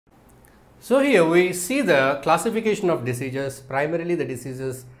So here we see the classification of diseases. Primarily the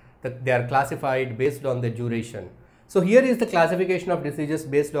diseases that they are classified based on their duration. So here is the classification of diseases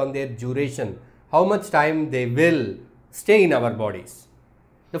based on their duration, how much time they will stay in our bodies.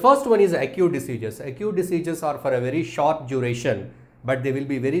 The first one is acute diseases. Acute diseases are for a very short duration, but they will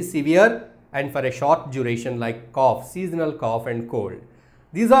be very severe and for a short duration, like cough, seasonal cough and cold.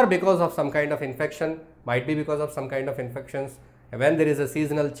 These are because of some kind of infection, might be because of some kind of infections. When there is a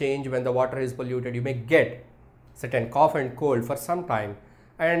seasonal change, when the water is polluted, you may get certain cough and cold for some time,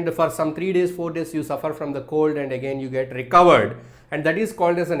 and for some 3 days, 4 days you suffer from the cold and again you get recovered, and that is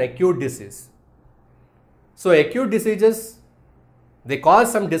called as an acute disease. So acute diseases, they cause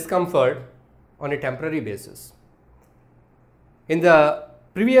some discomfort on a temporary basis. In the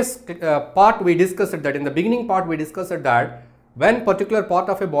previous part we discussed that, in the beginning part we discussed that when particular part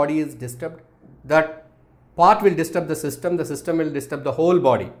of a body is disturbed, that part will disturb the system will disturb the whole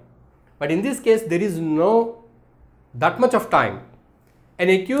body. But in this case there is no that much of time. An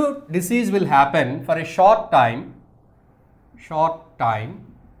acute disease will happen for a short time,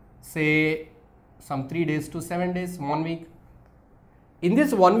 say some 3 days to 7 days, 1 week. In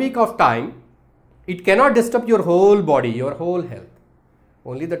this 1 week of time, it cannot disturb your whole body, your whole health.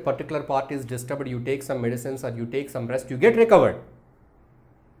 Only that particular part is disturbed, you take some medicines or you take some rest, you get recovered.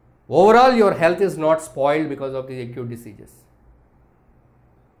 Overall, your health is not spoiled because of the acute diseases.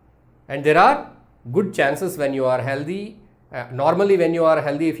 And there are good chances when you are healthy. Normally when you are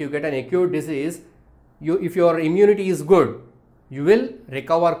healthy, if you get an acute disease, if your immunity is good, you will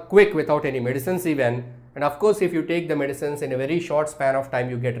recover quick without any medicines even. And of course, if you take the medicines in a very short span of time,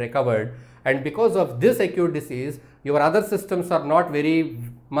 you get recovered. And because of this acute disease, your other systems are not very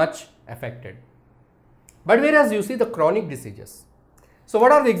much affected. But whereas you see the chronic diseases. So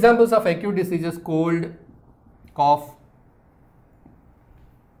what are the examples of acute diseases? Cold, cough.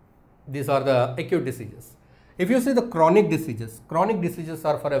 These are the acute diseases. If you see the chronic diseases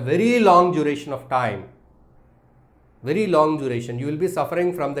are for a very long duration of time. Very long duration. You will be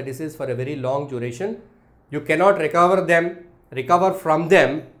suffering from the disease for a very long duration. You cannot recover from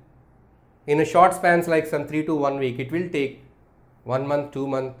them in a short spans like some 3 to 1 week. It will take 1 month, 2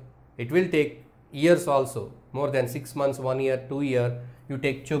 months. It will take years also, more than 6 months, 1 year, 2 years. You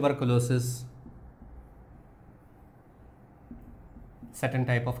take tuberculosis, certain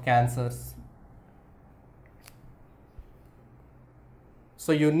type of cancers.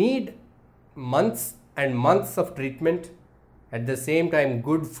 So you need months and months of treatment, at the same time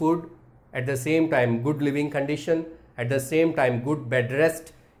good food, at the same time good living condition, at the same time good bed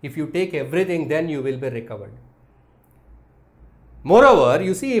rest. If you take everything, then you will be recovered. Moreover,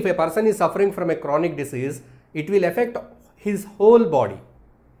 you see, if a person is suffering from a chronic disease, it will affect his whole body.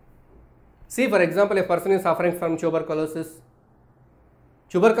 See, for example, a person is suffering from tuberculosis.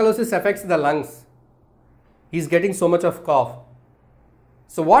 Tuberculosis affects the lungs. He is getting so much of cough.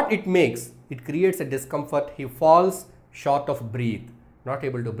 So what it makes? It creates a discomfort. He falls short of breath, not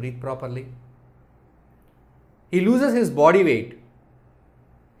able to breathe properly. He loses his body weight.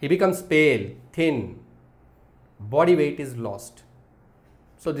 He becomes pale, thin. Body weight is lost.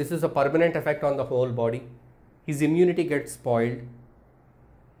 So this is a permanent effect on the whole body. His immunity gets spoiled.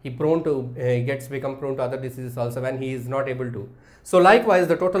 He become prone to other diseases also when he is not able to. So likewise,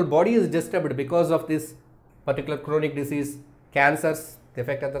 the total body is disturbed because of this particular chronic disease. Cancers, they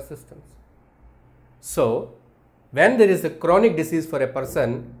affect other systems. So when there is a chronic disease for a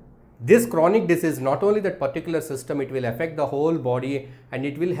person, this chronic disease, not only that particular system, it will affect the whole body and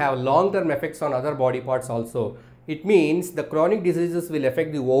it will have long-term effects on other body parts also. It means the chronic diseases will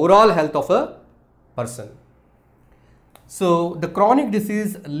affect the overall health of a person. So the chronic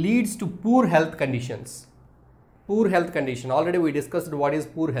disease leads to poor health conditions. Poor health condition. Already we discussed what is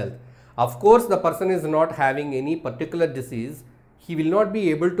poor health. Of course, the person is not having any particular disease. He will not be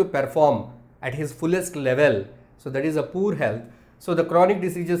able to perform at his fullest level. So that is a poor health. So the chronic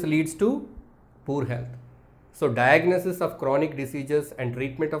diseases leads to poor health. So diagnosis of chronic diseases and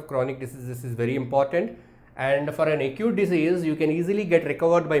treatment of chronic diseases is very important. And for an acute disease, you can easily get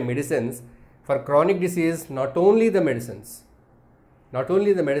recovered by medicines. For chronic disease, not only the medicines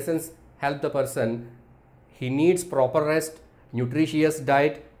help the person. He needs proper rest, nutritious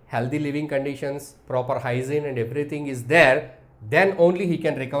diet, healthy living conditions, proper hygiene and everything is there. Then only he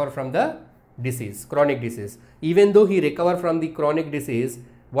can recover from the disease, chronic disease. Even though he recover from the chronic disease,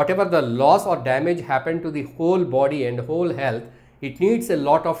 whatever the loss or damage happened to the whole body and whole health, it needs a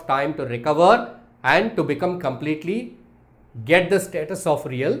lot of time to recover and to become completely get the status of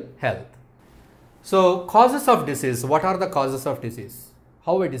real health. So causes of disease. What are the causes of disease?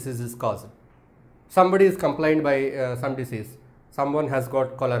 How a disease is caused? Somebody is complained by some disease. Someone has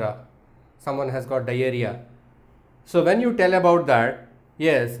got cholera. someone has got diarrhea. So when you tell about that,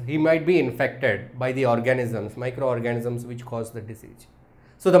 yes, he might be infected by the organisms, microorganisms which cause the disease.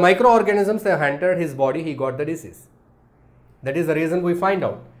 So the microorganisms have entered his body, he got the disease. That is the reason we find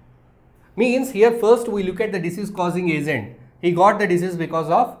out. Means here first we look at the disease causing agent. He got the disease because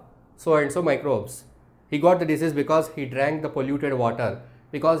of so and so microbes. He got the disease because he drank the polluted water,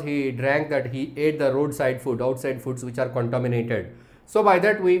 because he ate the roadside food, outside foods which are contaminated. So by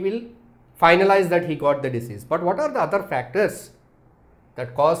that we will finalize that he got the disease. But what are the other factors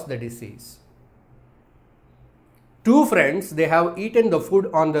that cause the disease? Two friends, they have eaten the food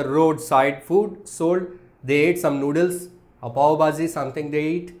on the roadside, food sold. They ate some noodles, a pav bhaji, something they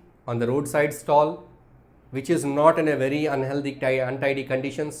eat on the roadside stall, which is not in a very unhealthy, untidy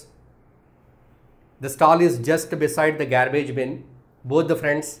conditions. The stall is just beside the garbage bin. Both the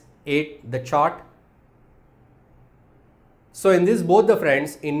friends ate the chaat. So in this, both the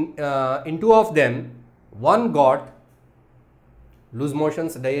friends, in two of them, one got loose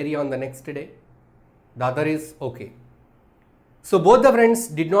motions, diarrhea on the next day. The other is okay. So both the friends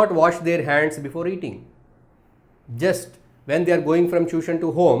did not wash their hands before eating. Just when they are going from tuition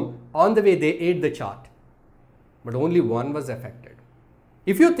to home, on the way they ate the chaat. But only one was affected.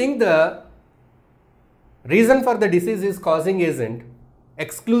 If you think the reason for the disease is causing agent,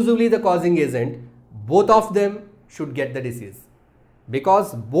 exclusively the causing agent, both of them should get the disease.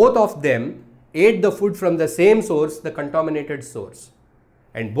 Because both of them ate the food from the same source, the contaminated source.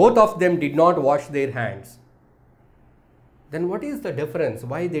 And both of them did not wash their hands. Then what is the difference?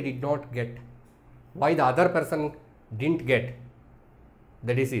 Why they did not get? Why the other person didn't get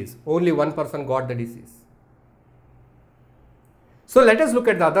the disease? Only one person got the disease. So let us look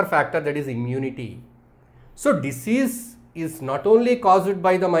at the other factor, that is immunity. So disease is not only caused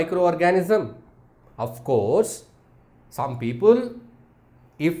by the microorganism. Of course, some people,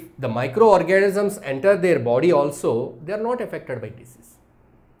 if the microorganisms enter their body also, they are not affected by disease.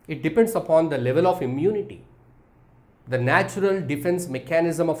 It depends upon the level of immunity, the natural defense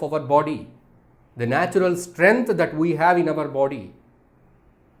mechanism of our body, the natural strength that we have in our body.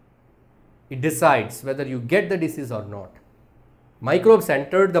 It decides whether you get the disease or not. Microbes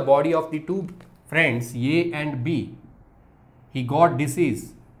entered the body of the two friends A and B. He got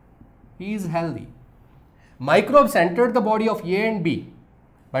disease. He is healthy. Microbes entered the body of A and B,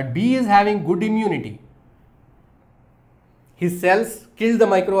 but B is having good immunity. His cells kill the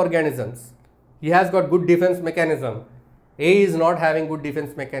microorganisms. He has got good defense mechanism. A is not having good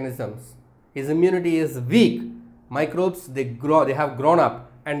defense mechanisms. His immunity is weak. Microbes, they have grown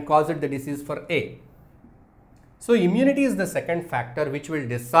up and caused the disease for A. So immunity is the second factor which will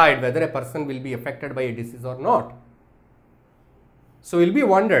decide whether a person will be affected by a disease or not. So you'll be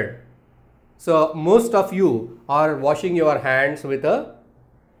wondered. So most of you are washing your hands with a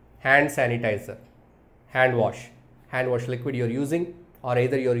hand sanitizer, hand wash liquid you're using, or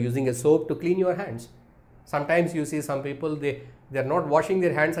either you're using a soap to clean your hands. Sometimes you see some people, they're not washing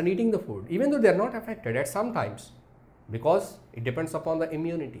their hands and eating the food, even though they're not affected at some times, because it depends upon the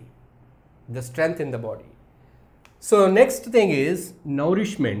immunity, the strength in the body. So next thing is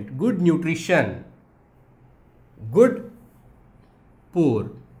nourishment, good nutrition, good,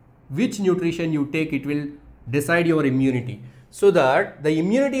 poor. Which nutrition you take, it will decide your immunity. So that the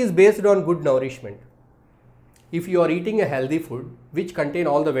immunity is based on good nourishment. If you are eating a healthy food which contain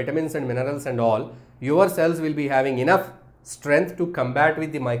all the vitamins and minerals and all, your cells will be having enough strength to combat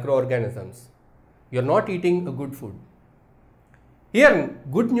with the microorganisms. You are not eating a good food. Here,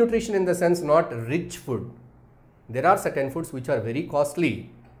 good nutrition in the sense not rich food. There are certain foods which are very costly.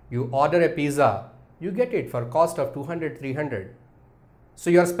 You order a pizza, you get it for cost of 200, 300. So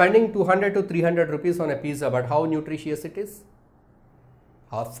you are spending 200 to 300 rupees on a pizza, but how nutritious it is?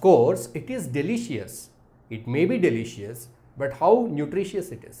 Of course, it is delicious. It may be delicious, but how nutritious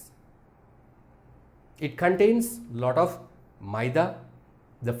it is? It contains lot of maida,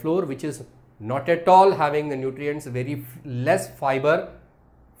 the flour which is not at all having the nutrients, very less fiber,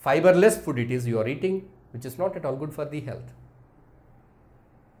 fiberless food it is you are eating, which is not at all good for the health.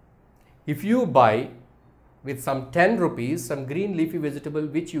 If you buy with some 10 rupees, some green leafy vegetable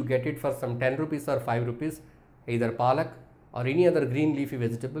which you get it for some 10 rupees or 5 rupees, either palak or any other green leafy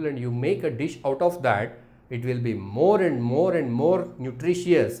vegetable, and you make a dish out of that, it will be more and more and more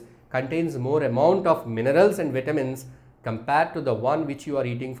nutritious, contains more amount of minerals and vitamins compared to the one which you are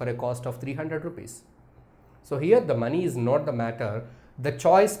eating for a cost of 300 rupees. So here the money is not the matter, the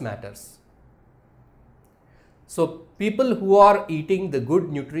choice matters. So people who are eating the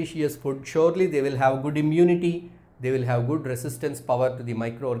good nutritious food, surely they will have good immunity, they will have good resistance power to the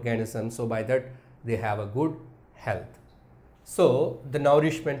microorganisms, so by that they have a good health. So the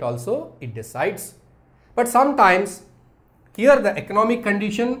nourishment also it decides. But sometimes here the economic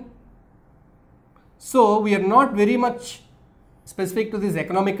condition, so we are not very much specific to this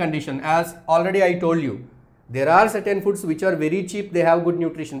economic condition. As already I told you, there are certain foods which are very cheap, they have good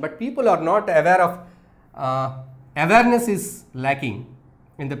nutrition, but people are not aware of, awareness is lacking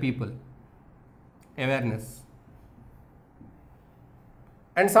in the people, awareness.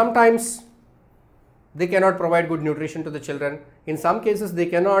 And sometimes they cannot provide good nutrition to the children. In some cases they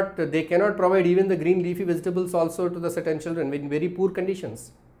cannot provide even the green leafy vegetables also to the certain children in very poor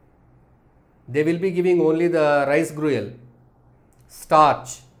conditions. They will be giving only the rice gruel,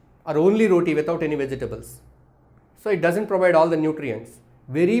 starch, or only roti without any vegetables. So it doesn't provide all the nutrients,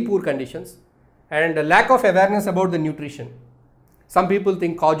 very poor conditions, and a lack of awareness about the nutrition. Some people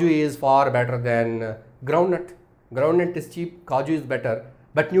think kaju is far better than groundnut. Groundnut is cheap, kaju is better,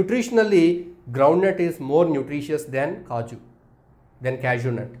 but nutritionally groundnut is more nutritious than kaju, than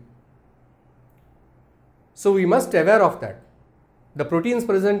cashew nut. So we must aware of that. The proteins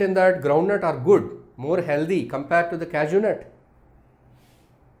present in that groundnut are good, more healthy compared to the cashew nut.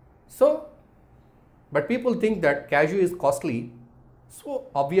 So, but people think that cashew is costly, so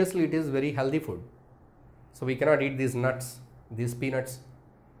obviously it is very healthy food. So we cannot eat these nuts, these peanuts,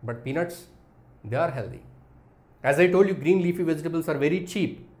 but peanuts, they are healthy. As I told you, green leafy vegetables are very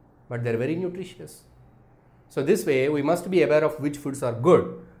cheap, but they are very nutritious. So this way we must be aware of which foods are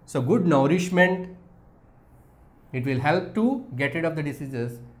good. So good nourishment, it will help to get rid of the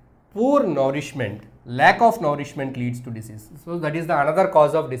diseases. Poor nourishment, lack of nourishment leads to disease. So that is the another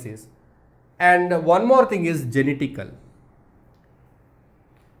cause of disease. And one more thing is genetical.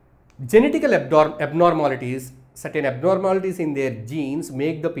 Genetical abnormalities, certain abnormalities in their genes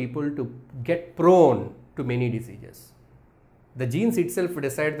make the people to get prone to many diseases. The genes itself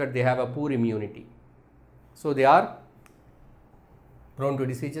decide that they have a poor immunity. So they are prone to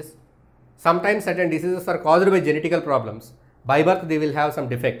diseases. Sometimes certain diseases are caused by genetical problems. By birth they will have some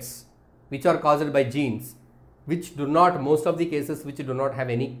defects which are caused by genes, which do not, most of the cases which do not have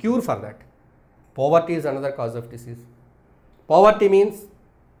any cure for that. Poverty is another cause of disease. Poverty means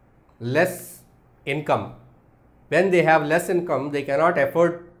less income. When they have less income, they cannot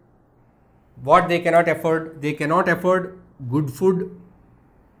afford what they cannot afford. They cannot afford good food,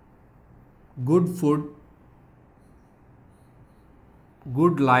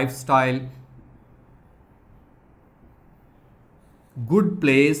 good lifestyle, good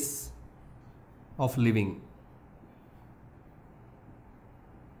place of living.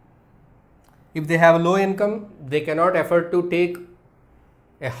 If they have a low income, they cannot afford to take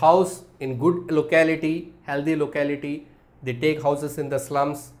a house in good locality, healthy locality. They take houses in the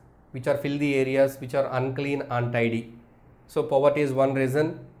slums, which are filthy areas, which are unclean, untidy. So poverty is one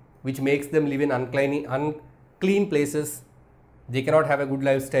reason which makes them live in unclean places. They cannot have a good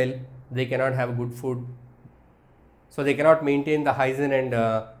lifestyle, they cannot have good food. So they cannot maintain the hygiene and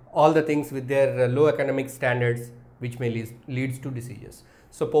all the things with their low academic standards, which may leads to diseases.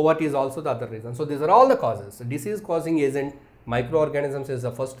 So poverty is also the other reason. So these are all the causes. Disease causing agent, microorganisms is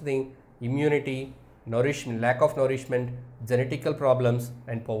the first thing, immunity, nourishment, lack of nourishment, genetical problems,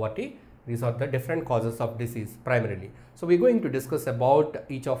 and poverty. These are the different causes of disease primarily. So we're going to discuss about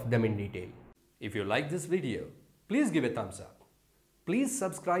each of them in detail. If you like this video, please give a thumbs up. Please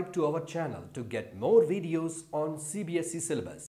subscribe to our channel to get more videos on CBSE syllabus.